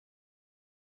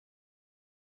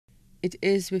It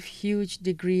is with huge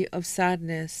degree of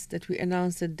sadness that we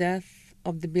announce the death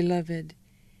of the beloved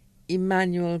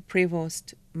Emmanuel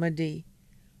Mande,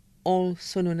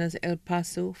 also known as El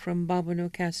Paso, from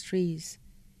Barbano, Castries.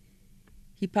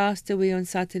 He passed away on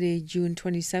Saturday, June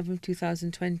 27,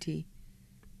 2020,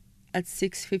 at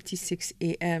 6:56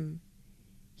 a.m.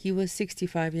 He was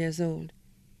 65 years old.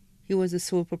 He was the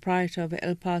sole proprietor of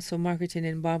El Paso Marketing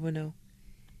in Barbano.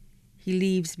 He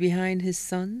leaves behind his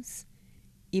sons,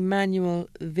 Emmanuel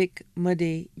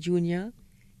Mande Jr.,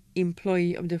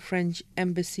 employee of the French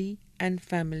Embassy, and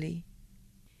family;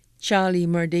 Charlie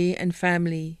Mande and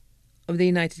family of the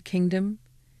United Kingdom;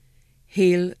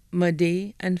 Hale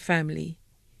Mande and family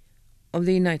of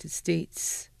the United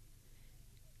States;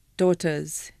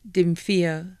 daughters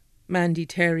Dymphia Mande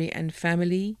Terry and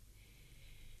family;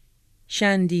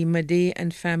 Shandy Mande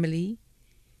and family;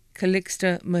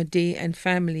 Calixta Mande and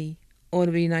family, all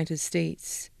of the United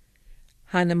States;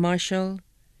 Hannah Marshall,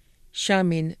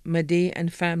 Shamin Mande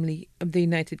and family of the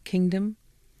United Kingdom;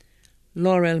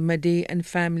 Laurel Mande and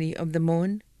family of the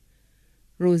Mon;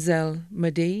 Roselle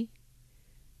Mande;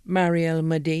 Marielle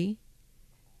Mande;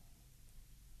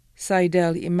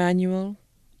 Seidel Emmanuel,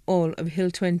 all of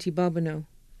Hill 20 Barbano;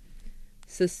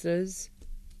 sisters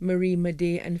Marie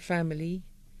Mande and family;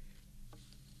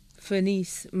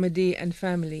 Fenice Mande and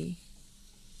family;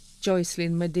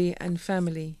 Joycelyn Mande and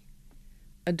family;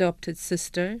 adopted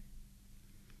sister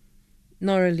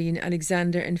Noraline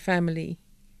Alexander and family;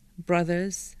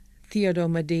 brothers Theodore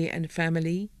Mande and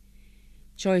family;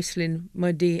 Joycelyn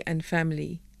Mande and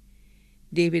family;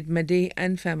 David Mande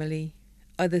and family;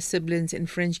 other siblings in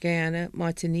French Guiana,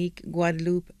 Martinique,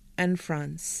 Guadeloupe, and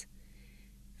France;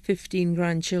 15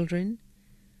 grandchildren;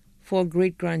 4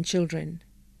 great-grandchildren;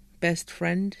 best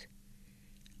friend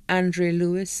Andre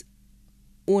Lewis,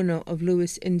 owner of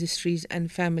Lewis Industries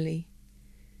and family;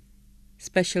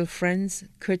 special friends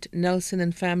Kurt Nelson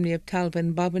and family of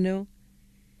Talvan Barbano;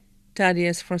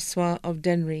 Thaddeus Francois of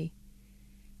Denry;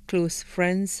 close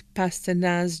friends Pastor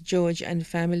Naz George and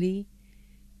family;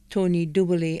 Tony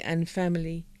Duboulay and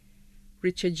family;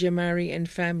 Richard Jamari and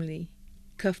family;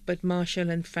 Cuthbert Marshall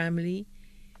and family;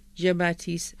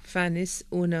 Jean-Baptiste Fanis,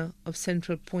 owner of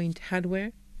Central Point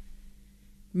Hardware;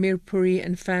 Mirpuri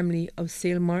and family of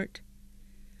Salemart;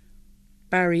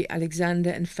 Barry Alexander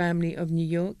and family of New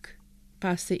York;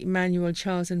 Pastor Emmanuel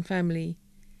Charles and family;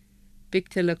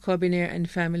 Victor Lacobinaire and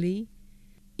family;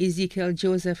 Ezekiel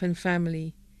Joseph and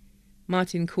family;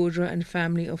 Martin Codra and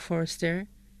family of Forester;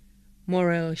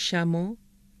 Morel Chamon;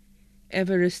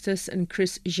 Everestus and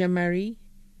Chris Jamari;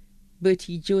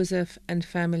 Bertie Joseph and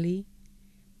family;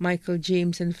 Michael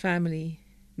James and family;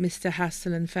 Mr.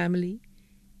 Hassel and family;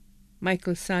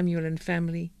 Michael Samuel and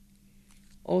family.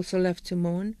 Also left to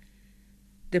mourn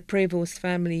the Prevost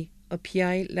family of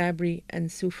Piai, Labrie, and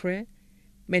Soufre,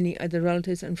 many other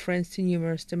relatives and friends too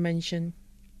numerous to mention.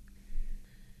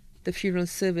 The funeral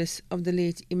service of the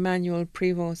late Emmanuel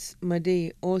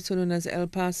Mande, also known as El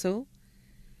Paso,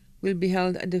 will be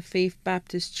held at the Faith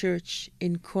Baptist Church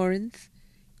in Corinth,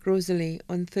 Grosley,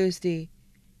 on Thursday,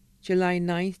 July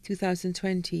 9,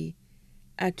 2020,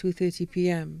 at 2:30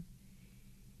 p.m.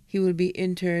 He will be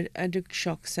interred at the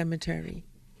Shock Cemetery.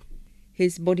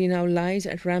 His body now lies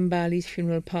at Rambali's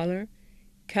Funeral Parlor,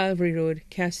 Calvary Road,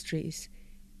 Castries.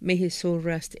 May his soul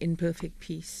rest in perfect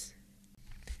peace.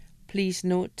 Please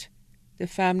note, the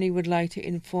family would like to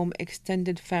inform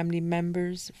extended family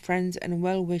members, friends, and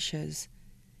well-wishers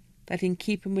that in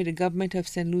keeping with the Government of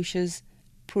St. Lucia's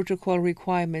protocol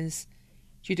requirements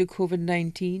due to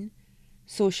COVID-19,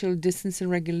 social distancing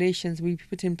regulations will be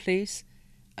put in place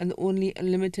and only a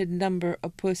limited number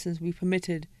of persons will be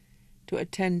permitted to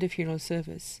attend the funeral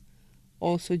service.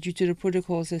 Also, due to the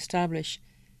protocols established,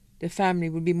 the family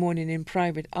will be mourning in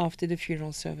private after the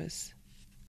funeral service.